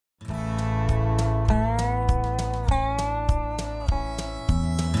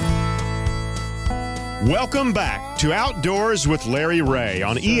Welcome back to Outdoors with Larry Ray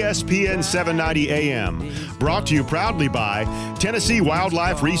on ESPN 790 AM. Brought to you proudly by Tennessee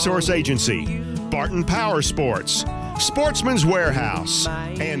Wildlife Resource Agency, Barton Power Sports, Sportsman's Warehouse,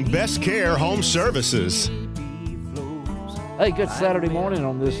 and Best Care Home Services. Hey, good Saturday morning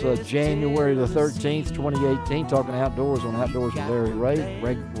on this January the 13th, 2018. Talking outdoors on Outdoors with Larry Ray.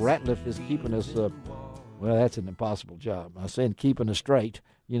 Greg Ratliff is keeping us, well, that's an impossible job. I'm saying keeping us straight,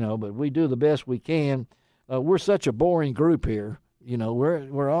 but we do the best we can. We're such a boring group here.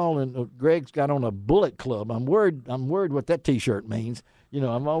 We're all in. Greg's got on a Bullet Club. I'm worried what that T-shirt means.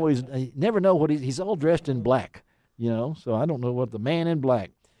 I never know what he's all dressed in black. So I don't know what the man in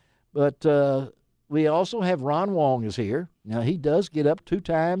black. But we also have Ron Wong is here. Now, he does get up 2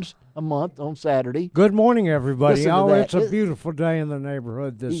 times a month on Saturday. Good morning, everybody. It's a It- beautiful day in the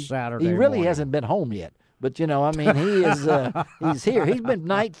neighborhood this Saturday He really morning. hasn't been home yet. But, he is he's here. He's been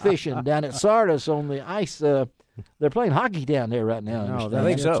night fishing down at Sardis on the ice. They're playing hockey down there right now. No,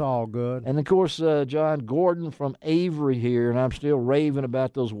 understand? it's all good. And, of course, John Gordon from Avery here, and I'm still raving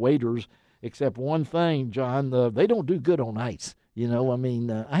about those waiters, except one thing, John, they don't do good on ice.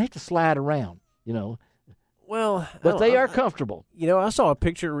 I hate to slide around, Well, but they are comfortable. I saw a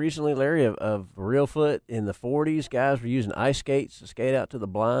picture recently, Larry, of Reelfoot in the 40s. Guys were using ice skates to skate out to the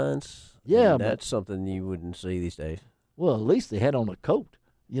blinds. Yeah, And that's something you wouldn't see these days. Well, at least they had on a coat,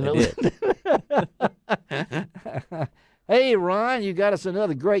 They did. Hey, Ron, you got us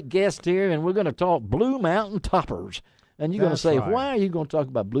another great guest here, and we're going to talk Blue Mountain Toppers. And you're going to That's say, right. why are you going to talk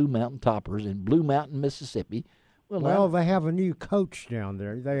about Blue Mountain Toppers in Blue Mountain, Mississippi? Well, they have a new coach down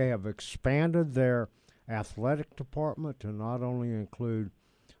there. They have expanded their athletic department to not only include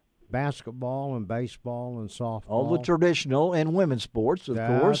basketball and baseball and softball. all the traditional and women's sports, of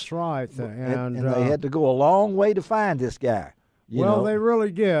course. That's right. And they had to go a long way to find this guy. They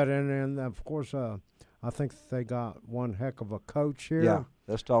really did. And of course, I think they got one heck of a coach here. Yeah,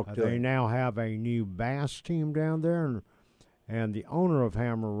 let's talk to They him. now have a new bass team down there, and the owner of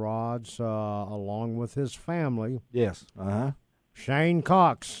Hammer Rods, along with his family, Yes. Shane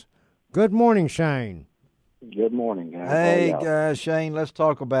Cox. Good morning, Shane. Good morning, guys. Hey, How y'all? Shane, let's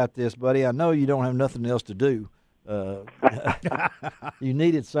talk about this, buddy. I know you don't have nothing else to do. You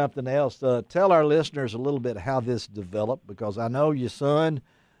needed something else. Tell our listeners a little bit how this developed, because I know your son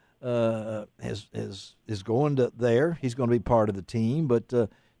is going to there. He's going to be part of the team. But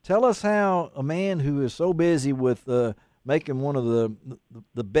tell us how a man who is so busy with making one of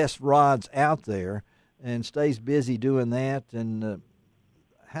the best rods out there and stays busy doing that, and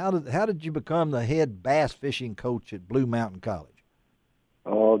how did you become the head bass fishing coach at Blue Mountain College?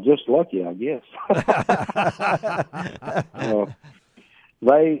 Just lucky, I guess.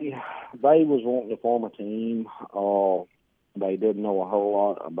 They was wanting to form a team. They didn't know a whole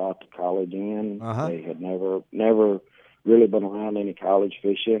lot about the college end. They had never really been around any college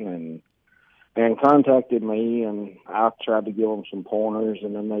fishing, and contacted me, and I tried to give them some pointers,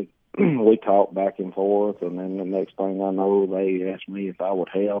 and then we talked back and forth, and then the next thing I know, they asked me if I would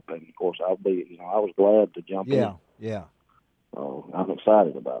help, and of course I was glad to jump in. Yeah. I'm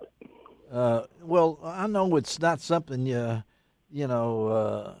excited about it. Well, I know it's not something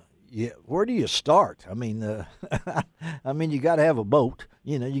where do you start? I mean, you got to have a boat.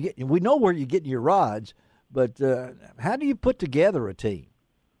 We know where you're getting your rods, but how do you put together a team?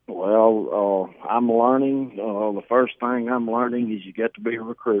 Well, I'm learning. The first thing I'm learning is you get to be a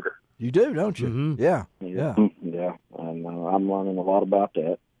recruiter. You do, don't you? Mm-hmm. Yeah. Yeah. And I'm learning a lot about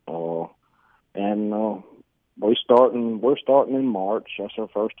that. We're starting in March. That's our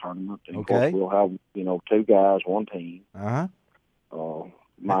first tournament. And Okay. Of course, we'll have 2 guys, 1 team.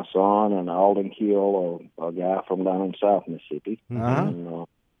 My son and Alden Keel, a guy from down in South Mississippi. And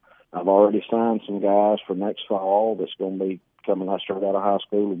I've already signed some guys for next fall that's going to be coming straight out of high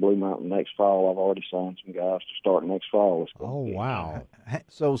school to Blue Mountain next fall. I've already signed some guys to start next fall. Oh, wow.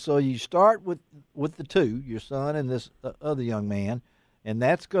 So you start with the 2, your son and this other young man, and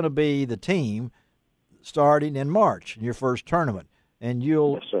that's going to be the team starting in March in your first tournament, and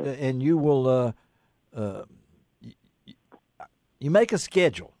you will you make a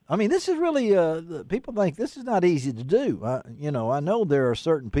schedule. I mean, this is really people think this is not easy to do. I know there are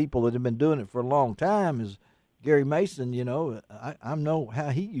certain people that have been doing it for a long time. As Gary Mason, I know how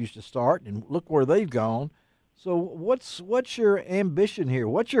he used to start, and look where they've gone. So what's your ambition here?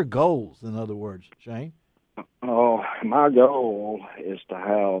 What's your goals, in other words, Shane? My goal is to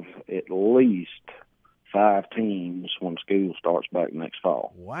have at least 5 teams when school starts back next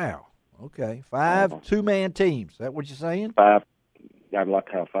fall. Wow. Okay. 5 two-man teams. Is that what you're saying? 5. I'd like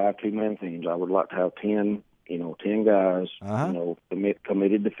to have 5 two-man teams. I would like to have 10 guys,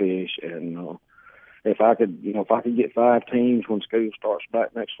 committed to fish, and if I could get 5 teams when school starts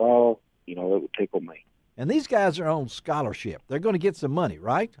back next fall, it would tickle me. And these guys are on scholarship. They're going to get some money,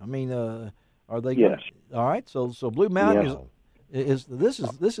 right? I mean, are they? Yes. All right. So Blue Mountain Yeah. this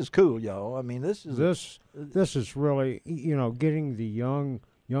is cool, y'all. I mean, this is really getting the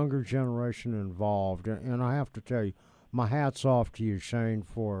younger generation involved, and I have to tell you, my hat's off to you, Shane,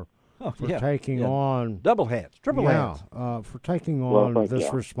 for taking on double hats, triple hats, for taking on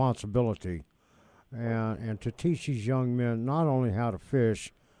this responsibility, and to teach these young men not only how to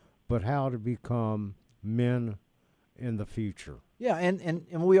fish, but how to become men in the future. Yeah, and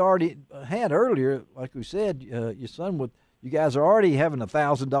we already had earlier, like we said, your son you guys are already having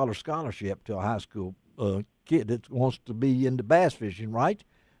 $1,000 scholarship to a high school kid that wants to be into bass fishing, right?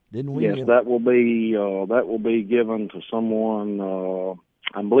 Didn't we? Yes, that will be given to someone.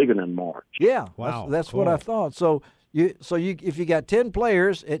 I'm believing in March. Yeah, wow, that's cool. what I thought. So if you got 10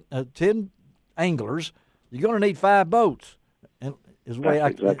 players, 10 anglers, you're going to need 5 boats. And is the way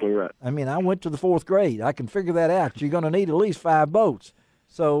That's exactly right. I mean, I went to the 4th grade. I can figure that out. You're going to need at least 5 boats.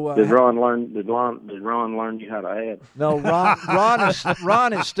 So did Ron learn you how to add? No,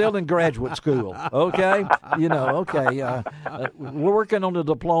 Ron is still in graduate school. Okay, we're working on the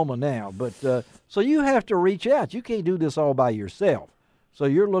diploma now. But so you have to reach out. You can't do this all by yourself. So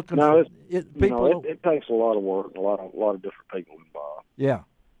you're looking for people. It takes a lot of work, a lot of different people involved. Yeah.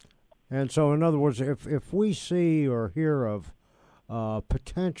 And so, in other words, if we see or hear of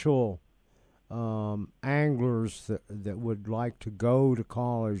potential anglers that would like to go to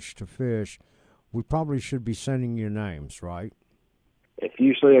college to fish, we probably should be sending you names, right? If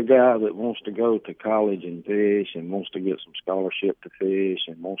you see a guy that wants to go to college and fish and wants to get some scholarship to fish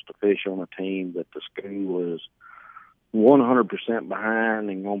and wants to fish on a team that the school is 100% behind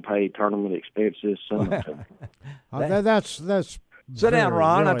and going to pay tournament expenses, send them to me. That's Sit down,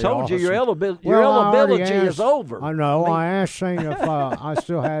 Ron. Really I told awesome. you your eligibility is over. I know. I asked Shane if I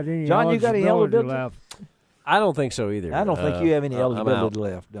still had any John, you got any eligibility left. I don't think so either. I don't think you have any eligibility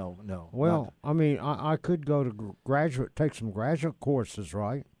left. No. Well, I mean, I could go to take some graduate courses,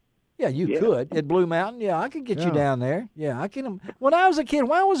 right? Yeah, you could at Blue Mountain. Yeah, I could get you down there. Yeah, I can. When I was a kid,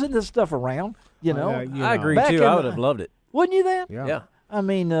 why wasn't this stuff around? I agree too. I would have loved it. Wouldn't you then? Yeah. I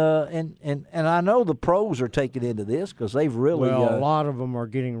mean, and I know the pros are taking into this because they've really. Well, a lot of them are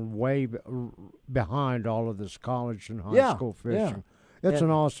getting way behind all of this college and high school fishing. It's an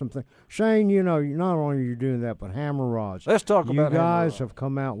awesome thing. Shane, not only are you doing that, but Hammer Rods. Let's talk about you guys have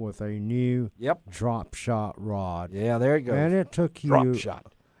come out with a new drop shot rod. Yeah, there it goes. And it took drop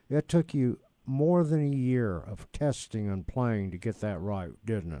shot. It took you more than a year of testing and playing to get that right,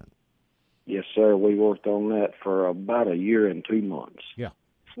 didn't it? Yes, sir. We worked on that for about a year and 2 months. Yeah.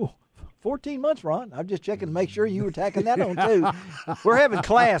 14 months, Ron. I'm just checking to make sure you were tacking that on, too. We're having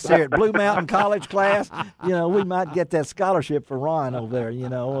class here at Blue Mountain College class. We might get that scholarship for Ron over there,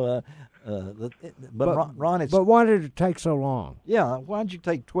 But Ron, it's... But why did it take so long? Yeah, why did you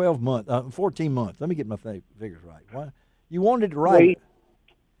take 14 months? Let me get my figures right. Why? You wanted to write...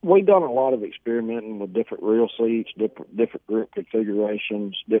 We've done a lot of experimenting with different reel seats, different grip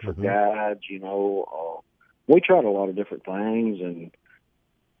configurations, different guides. We tried a lot of different things,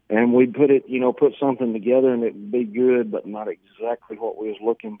 and we put something together, and it would be good, but not exactly what we was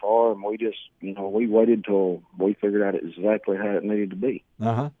looking for. And we just, we waited till we figured out exactly how it needed to be.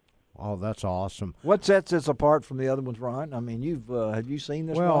 Oh, that's awesome. What sets this apart from the other ones, Ron? I mean, have you seen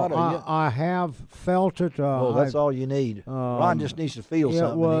this rod? I have felt it. That's all you need. Ron just needs to feel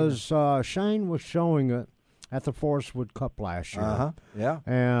something. It was Shane was showing it at the Forest Wood Cup last year. Yeah.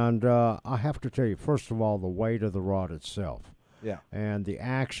 And I have to tell you, first of all, the weight of the rod itself. Yeah. And the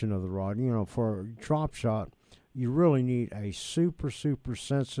action of the rod. For a drop shot, you really need a super, super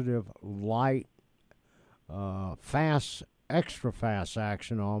sensitive, light, fast, extra fast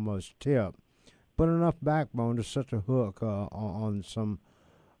action, almost tip, but enough backbone to set the hook on some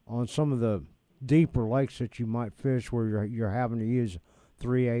of the deeper lakes that you might fish where you're having to use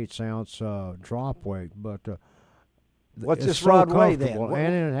 3/8 ounce drop weight. But what's this rod weigh then?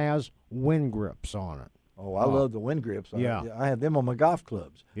 And it has wind grips on it. Oh, I love the wind grips. Yeah, I have them on my golf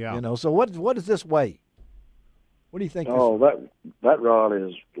clubs. Yeah, So what does this weigh? What do you think? Oh, that rod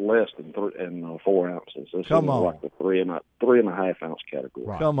is less than 4 ounces. This is like the 3.5 ounce category.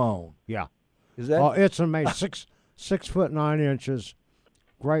 Right. Come on. Yeah. Is that? It's amazing. 6 foot 9 inches.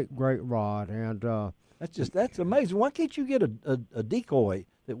 Great rod, and that's amazing. Why can't you get a decoy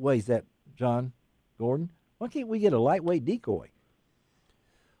that weighs that, John Gordon? Why can't we get a lightweight decoy?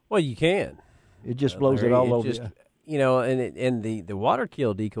 Well, you can. It just blows it all over. You know, and the water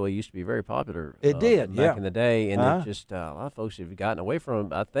kill decoy used to be very popular. It did, back in the day, and it just a lot of folks have gotten away from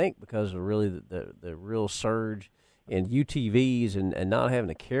it. I think because of really the real surge in UTVs and not having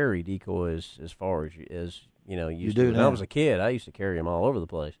to carry decoys as far as you know used to. When I was a kid, I used to carry them all over the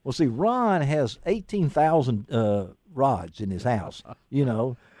place. Well, see, Ron has 18,000 rods in his house. You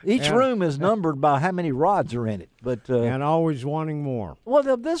know, each room is numbered by how many rods are in it. But and always wanting more.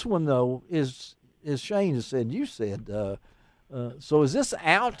 Well, this one though is Shane has said. You said. So is this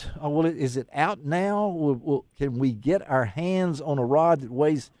out? Is it out now? Can we get our hands on a rod that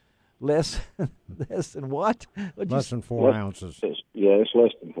weighs less than what? Less than 4 ounces. It's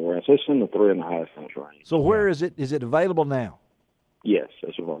less than 4 ounces. It's in the 3.5 ounce range. So where is it? Is it available now? Yes,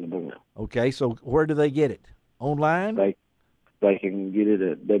 it's available now. Okay, so where do they get it? Online? They can get it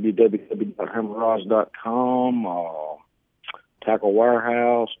at www.hammerrods.com, Tackle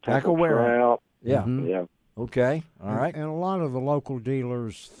Warehouse, Tackle Warehouse. Yeah. Mm-hmm. Yeah. Okay. All right. And a lot of the local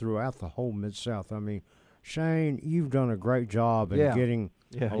dealers throughout the whole Mid-South. I mean, Shane, you've done a great job in getting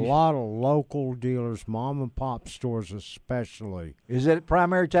a lot of local dealers, mom and pop stores especially. Is it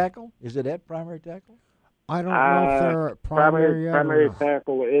Primary Tackle? Is it at Primary Tackle? I don't know if they're at Primary yet. Primary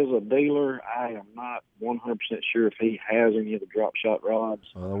Tackle is a dealer. I am not 100% sure if he has any of the drop shot rods.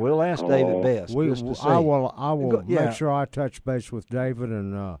 We'll ask David Best. I will make sure I touch base with David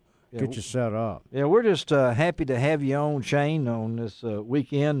and get you set up. Yeah, we're just happy to have you on, Shane, on this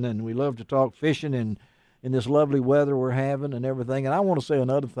weekend, and we love to talk fishing and in this lovely weather we're having and everything. And I want to say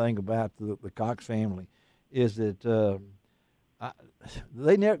another thing about the Cox family is that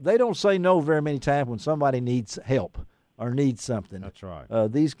they don't say no very many times when somebody needs help or needs something. That's right.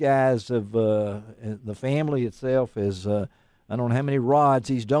 These guys have the family itself is I don't know how many rods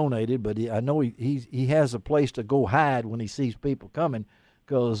he's donated, but I know he has a place to go hide when he sees people coming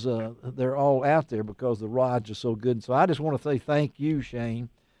because they're all out there because the rods are so good. So I just want to say thank you, Shane,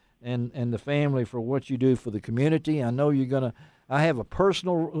 and the family for what you do for the community. I know you're going to – I have a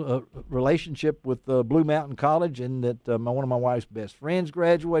personal relationship with Blue Mountain College, and that one of my wife's best friends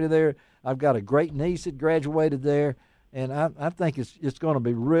graduated there. I've got a great niece that graduated there, and I think it's going to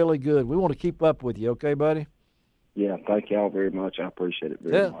be really good. We want to keep up with you, okay, buddy? Yeah, thank y'all very much. I appreciate it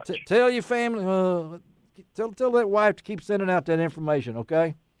very much. Tell your family, tell that wife to keep sending out that information,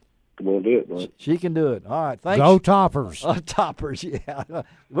 okay? We'll do it, bud. She can do it. All right, thanks. Go Toppers. Toppers, yeah.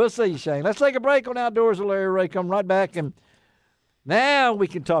 We'll see you, Shane. Let's take a break on Outdoors with Larry Ray. Come right back, and now we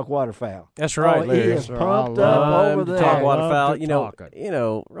can talk waterfowl. That's right, Larry. He is pumped up over there. Talk waterfowl. You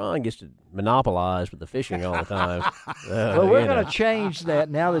know, Ron gets to monopolize with the fishing all the time. Well, we're going to change that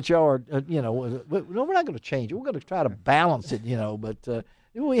now that y'all are, no, we're not going to change it. We're going to try to balance it, but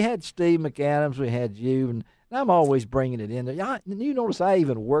we had Steve McAdams, we had you, and I'm always bringing it in there. You notice I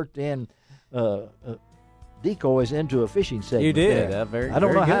even worked in decoys into a fishing segment. You did. I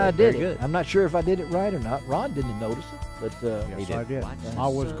don't know how I did it. I'm not sure if I did it right or not. Ron didn't notice it, but yes, I did. I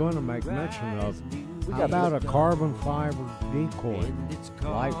was going to make mention of how about a carbon fiber decoy,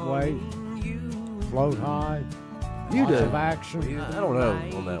 lightweight, float high, lots of action. I don't know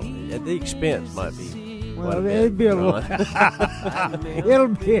on that one. At the expense might be. Well, it'd be a little. It'll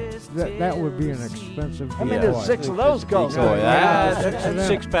be that would be an expensive. I mean, there's 6 of those cost. That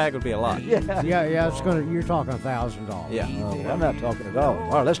 6-pack would be a lot. Yeah. It's gonna. You're talking $1,000. Yeah. I'm not talking at all.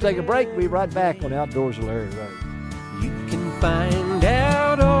 All right, let's take a break. We'll be right back on Outdoors with Larry Ray.